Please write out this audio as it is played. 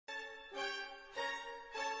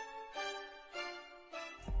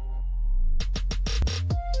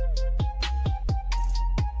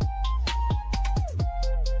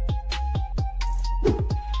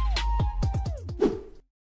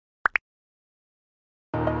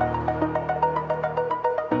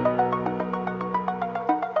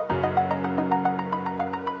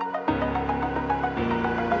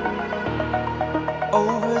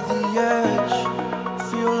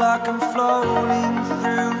floating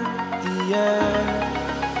through the air.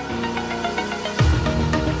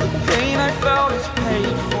 The pain I felt is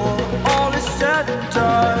paid for, all is said and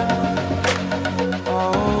done.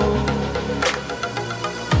 Oh,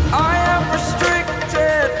 I am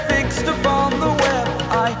restricted, fixed upon the web.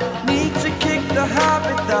 I need to kick the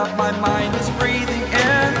habit that my mind is breathing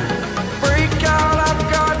in. Break out, I've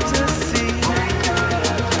got to see.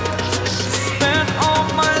 Spent all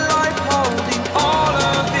my life holding all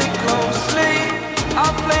of it closely. I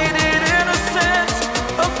played it innocent,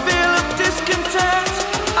 a feel of discontent.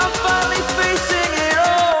 I'm finally facing it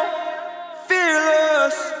all,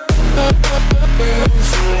 fearless.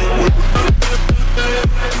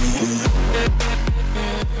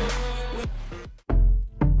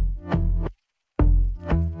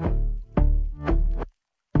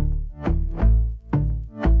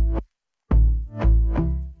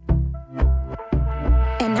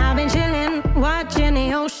 Watching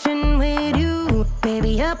the ocean with you,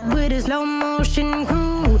 baby, up with a slow motion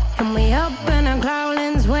crew. And we up in our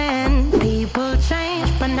clouds when people change,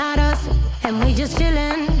 but not us. And we just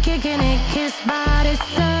chillin', kicking it, kissed by the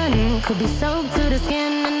sun. Could be soaked to the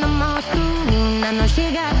skin in the mall soon. I know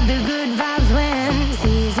she got the good vibes when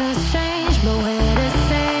seasons change, but we're the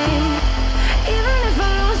same. Even if I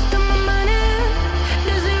lost all my money,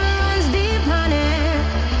 the zero runs deep, honey.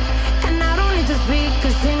 And I don't need to speak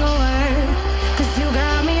a single word, 'cause you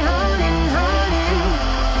got me holding, holding.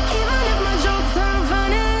 Even if my jokes aren't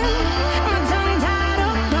funny, my tongue tied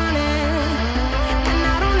up on it. And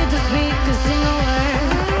I don't need to speak a single word,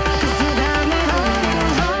 'cause you got me holding,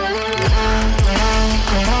 holding.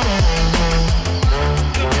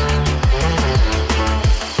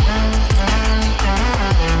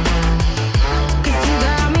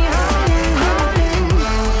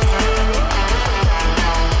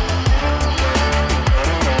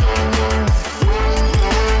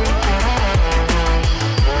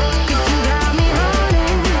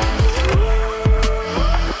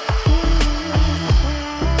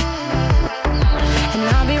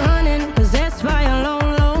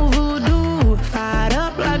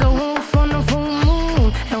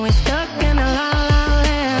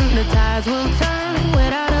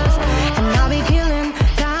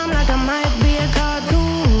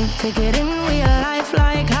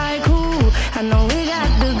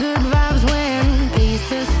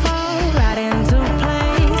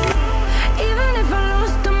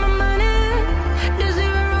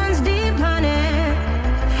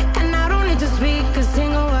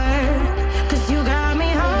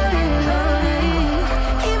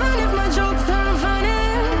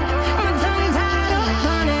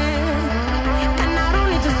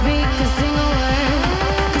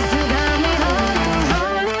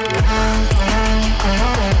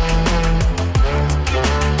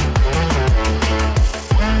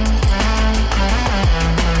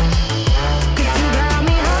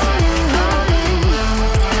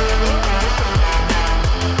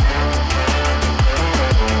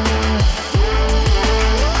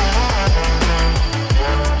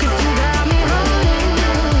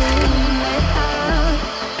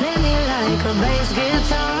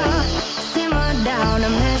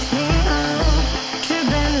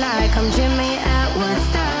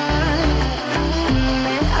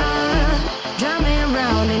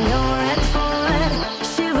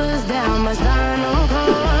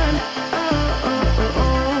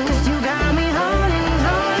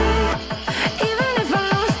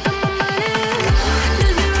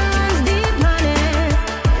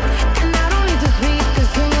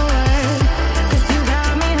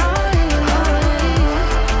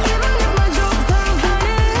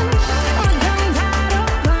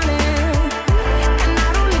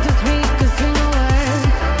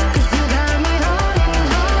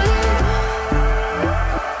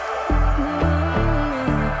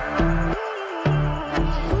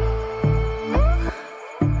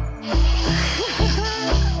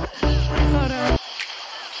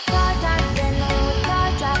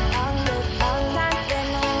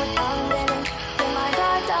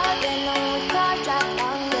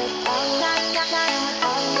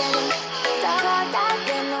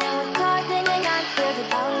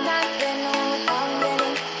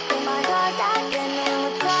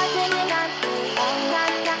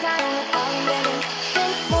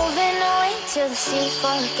 sea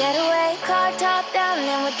for a getaway. Car top down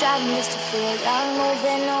and we're driving just to feel young.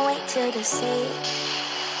 Moving away to the sea,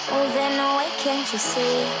 moving away, can't you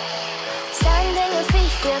see? Sand in your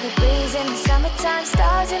feet, feel the breeze in the summertime.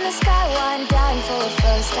 Stars in the sky, one down for the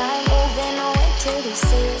first time. Moving away to the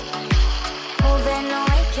sea, moving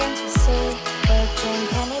away, can't you see? Virgin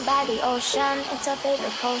penny by the ocean. ocean, it's our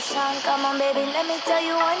favorite potion. Come on, baby, let me tell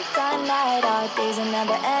you one time that our days will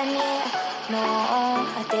never end, yeah. No,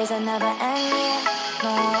 our days will never end,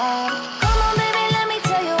 yeah. No.